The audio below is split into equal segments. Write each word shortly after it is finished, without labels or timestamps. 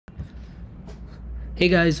Hey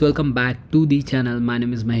guys, welcome back to the channel. My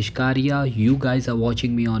name is Mahesh Karia. You guys are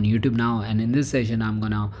watching me on YouTube now, and in this session I'm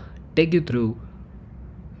gonna take you through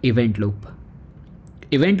event loop.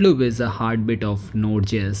 Event loop is a heartbeat of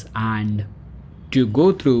Node.js, and to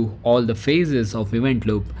go through all the phases of event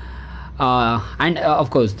loop, of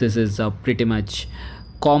course this is a pretty much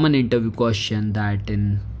common interview question that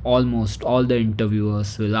in almost all the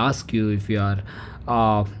interviewers will ask you if you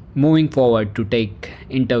are moving forward to take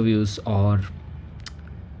interviews, or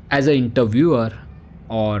as an interviewer,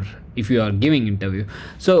 or if you are giving interview.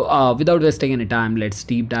 So without wasting any time, let's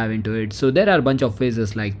deep dive into it. So there are a bunch of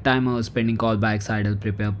phases like timers, pending callbacks, idle,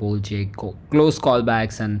 prepare, poll, check, close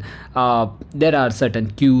callbacks, and there are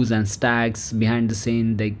certain queues and stacks behind the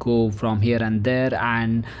scene. They go from here and there,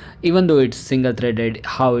 and even though it's single threaded,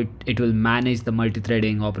 how it will manage the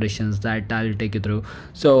multi-threading operations, that I'll take you through.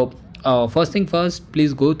 So first thing first,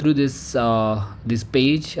 please go through this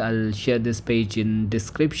page. I'll share this page in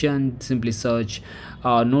description. Simply search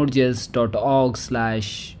nodejs.org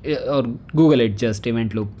slash or google it, just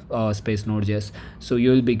event loop space nodejs. So you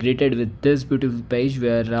will be greeted with this beautiful page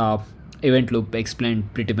where event loop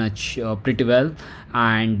explained pretty much pretty well,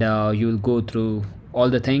 and you will go through all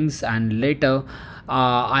the things, and later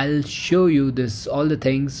I'll show you this all the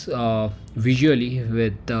things visually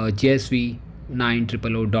with JSV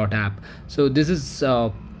 900.app. So this is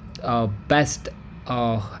best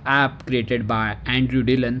app created by Andrew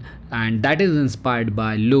Dillon, and that is inspired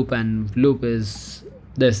by Loop, and Loop is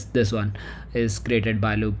this one is created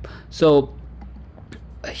by Loop. So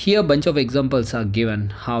here a bunch of examples are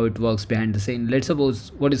given how it works behind the scene. Let's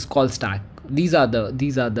suppose what is call stack. These are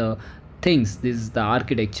the things. This is the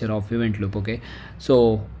architecture of event loop. Okay,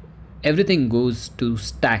 so everything goes to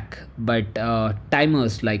stack, but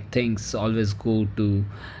timers like things always go to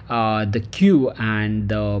the queue, and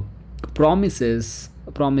the promises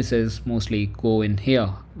mostly go in here,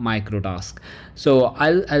 micro task. So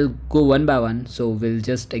I'll go one by one. So we'll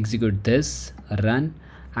just execute this, run,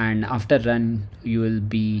 and after run you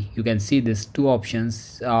can see these two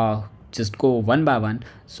options. Just go one by one.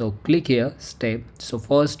 So click here, step. So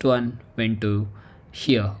first one went to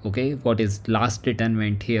here. Okay, what is last written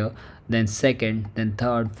went here, then second, then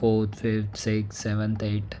third, fourth, fifth, sixth, seventh,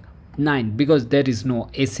 eighth, 9, because there is no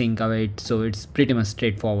async await, so it's pretty much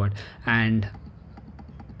straightforward, and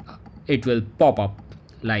it will pop up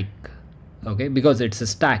like, okay, because it's a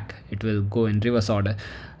stack, it will go in reverse order.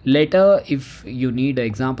 Later, if you need an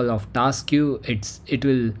example of task queue, it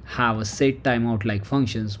will have a set timeout like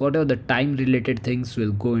functions. Whatever the time related things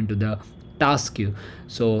will go into the task queue.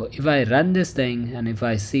 So if I run this thing, and if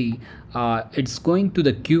I see it's going to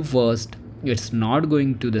the queue first, it's not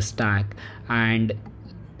going to the stack, and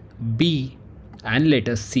B and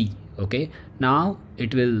later C. Okay, now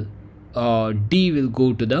it will D will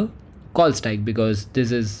go to the call stack, because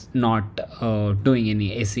this is not doing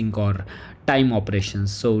any async or time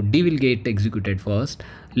operations. So D will get executed first.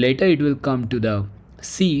 Later it will come to the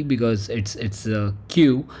C, because it's a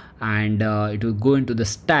queue, and it will go into the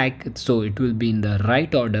stack, so it will be in the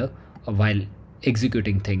right order while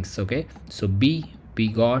executing things. Okay, so B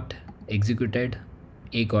got executed,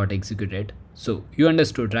 A got executed. So you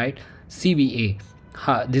understood, right? CBA,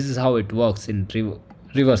 this is how it works in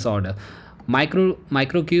reverse order. Micro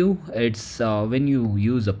queue, it's when you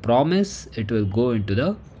use a promise, it will go into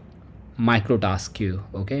the micro task queue.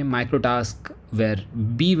 Okay, micro task where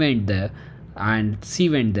B went there and C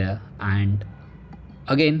went there, and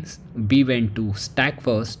again B went to stack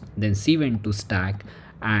first, then C went to stack,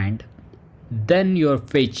 and then your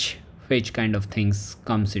fetch kind of things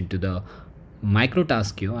comes into the micro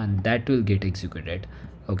task queue, and that will get executed.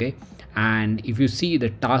 Okay, and if you see the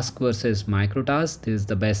task versus micro task, this is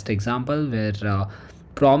the best example where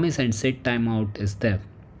promise and set timeout is there,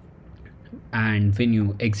 and when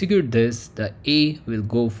you execute this, the A will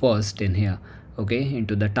go first in here, okay,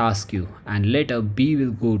 into the task queue, and later B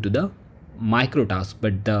will go to the micro task.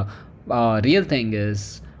 But the real thing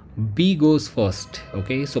is B goes first.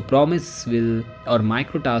 Okay, so promise will or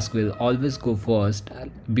micro task will always go first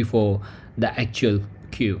before the actual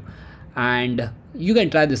queue, and you can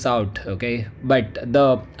try this out. Okay, but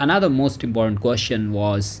the another most important question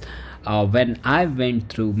was when I went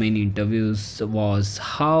through many interviews, was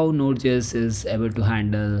how Node.js is able to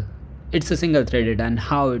handle it's a single threaded, and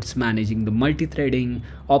how it's managing the multi-threading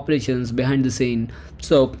operations behind the scene.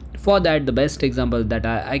 So for that, the best example that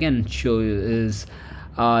I can show you is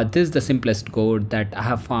this is the simplest code that I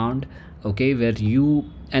have found. Okay, where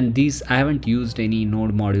these I haven't used any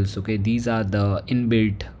node modules. Okay, these are the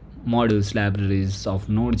inbuilt modules libraries of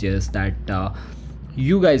Node.js that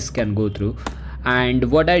you guys can go through.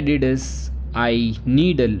 And what I did is I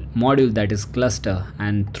need a module that is cluster,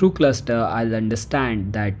 and through cluster I'll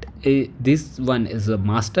understand that this one is a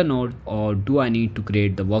master node or do I need to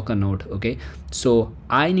create the worker node. Okay, so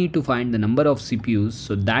I need to find the number of CPUs,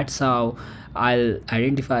 so that's how I'll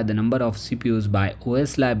identify the number of CPUs by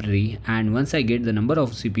OS library. And once I get the number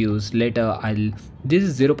of CPUs, later this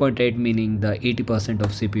is 0.8, meaning the 80%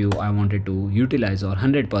 of CPU I wanted to utilize, or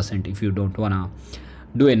 100% if you don't wanna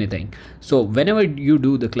do anything. So whenever you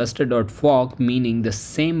do the cluster.fork, meaning the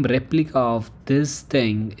same replica of this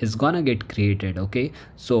thing is gonna get created. Okay,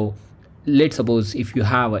 so let's suppose if you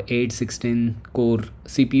have a 816 core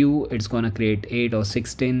CPU, it's gonna create 8 or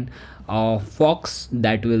 16 forks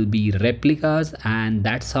that will be replicas, and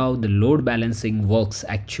that's how the load balancing works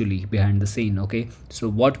actually behind the scene. Okay, so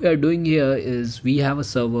what we are doing here is we have a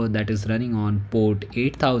server that is running on port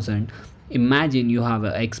 8000. Imagine you have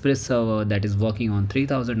an express server that is working on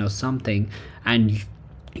 3000 or something, and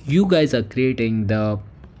you guys are creating the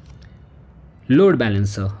load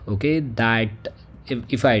balancer. Okay, that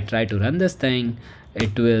if I try to run this thing,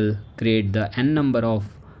 it will create the n number of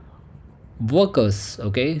workers.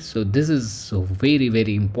 Okay, so this is very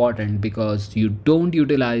very important, because you don't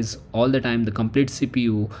utilize all the time the complete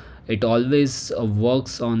CPU. It always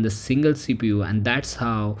works on the single CPU, and that's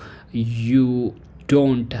how you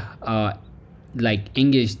don't like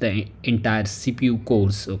engage the entire CPU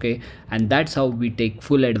cores. Okay, and that's how we take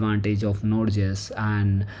full advantage of Node.js.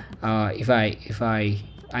 And if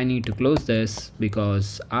I need to close this,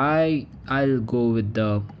 because I'll go with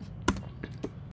the